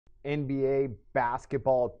NBA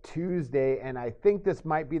Basketball Tuesday, and I think this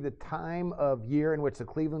might be the time of year in which the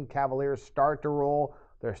Cleveland Cavaliers start to roll.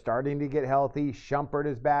 They're starting to get healthy. Shumpert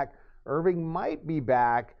is back. Irving might be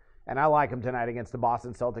back, and I like him tonight against the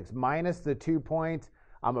Boston Celtics, minus the 2 points.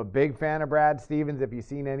 I'm a big fan of Brad Stevens. If you've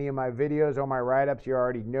seen any of my videos or my write-ups, you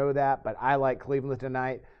already know that, but I like Cleveland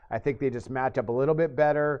tonight. I think they just match up a little bit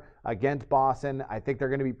better against Boston. I think they're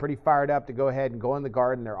going to be pretty fired up to go ahead and go in the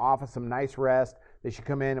Garden. They're off of some nice rest. They should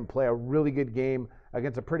come in and play a really good game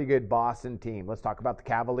against a pretty good Boston team. Let's talk about the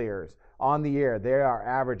Cavaliers. On the year, they are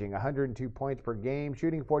averaging 102 points per game,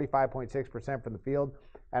 shooting 45.6% from the field,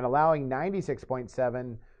 and allowing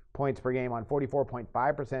 96.7 points per game on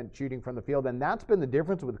 44.5% shooting from the field. And that's been the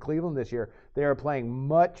difference with Cleveland this year. They are playing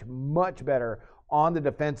much, much better on the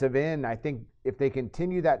defensive end. I think if they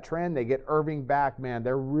continue that trend, they get Irving back, man,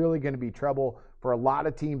 they're really going to be trouble for a lot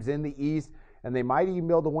of teams in the East. And they might even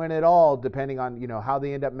be able to win it all, depending on how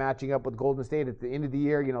they end up matching up with Golden State at the end of the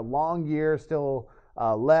year. Long year still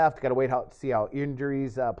left. Got to wait to see how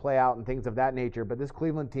injuries play out and things of that nature. But this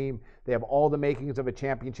Cleveland team, they have all the makings of a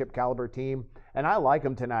championship caliber team, and I like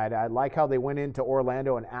them tonight. I like how they went into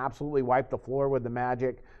Orlando and absolutely wiped the floor with the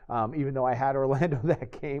Magic. Even though I had Orlando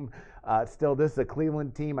that game, still this is a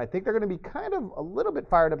Cleveland team. I think they're going to be kind of a little bit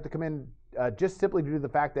fired up to come in, just simply due to the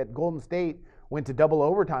fact that Golden State went to double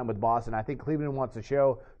overtime with Boston. I think Cleveland wants to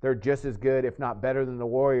show they're just as good, if not better, than the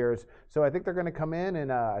Warriors. So I think they're going to come in, and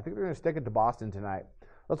I think they're going to stick it to Boston tonight.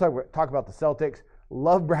 Let's talk about the Celtics.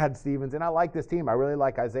 Love Brad Stevens, and I like this team. I really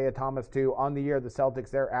like Isaiah Thomas, too. On the year, the Celtics,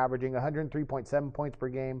 they're averaging 103.7 points per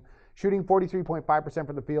game, shooting 43.5%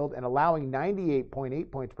 from the field, and allowing 98.8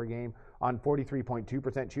 points per game on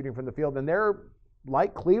 43.2% shooting from the field. And they're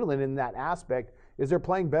like Cleveland in that aspect, is they're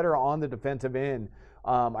playing better on the defensive end.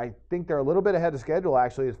 I think they're a little bit ahead of schedule,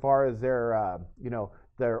 actually, as far as their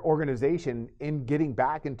organization in getting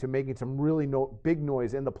back into making some really big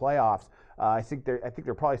noise in the playoffs. I think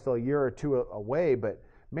they're probably still a year or two away, but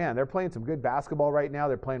man, they're playing some good basketball right now.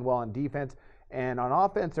 They're playing well on defense, and on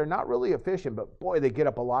offense, they're not really efficient, but boy, they get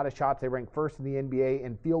up a lot of shots. They rank first in the NBA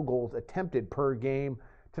in field goals attempted per game.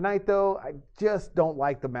 Tonight, though, I just don't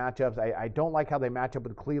like the matchups. I don't like how they match up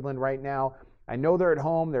with Cleveland right now. I know they're at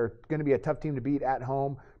home. They're going to be a tough team to beat at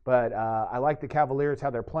home, but I like the Cavaliers, how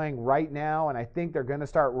they're playing right now, and I think they're going to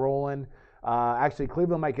start rolling. Actually,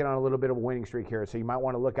 Cleveland might get on a little bit of a winning streak here, so you might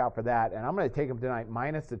want to look out for that. And I'm going to take them tonight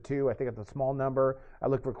minus the 2. I think it's a small number. I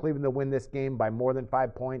look for Cleveland to win this game by more than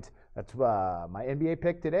 5 points. That's my NBA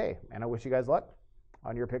pick today, and I wish you guys luck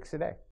on your picks today.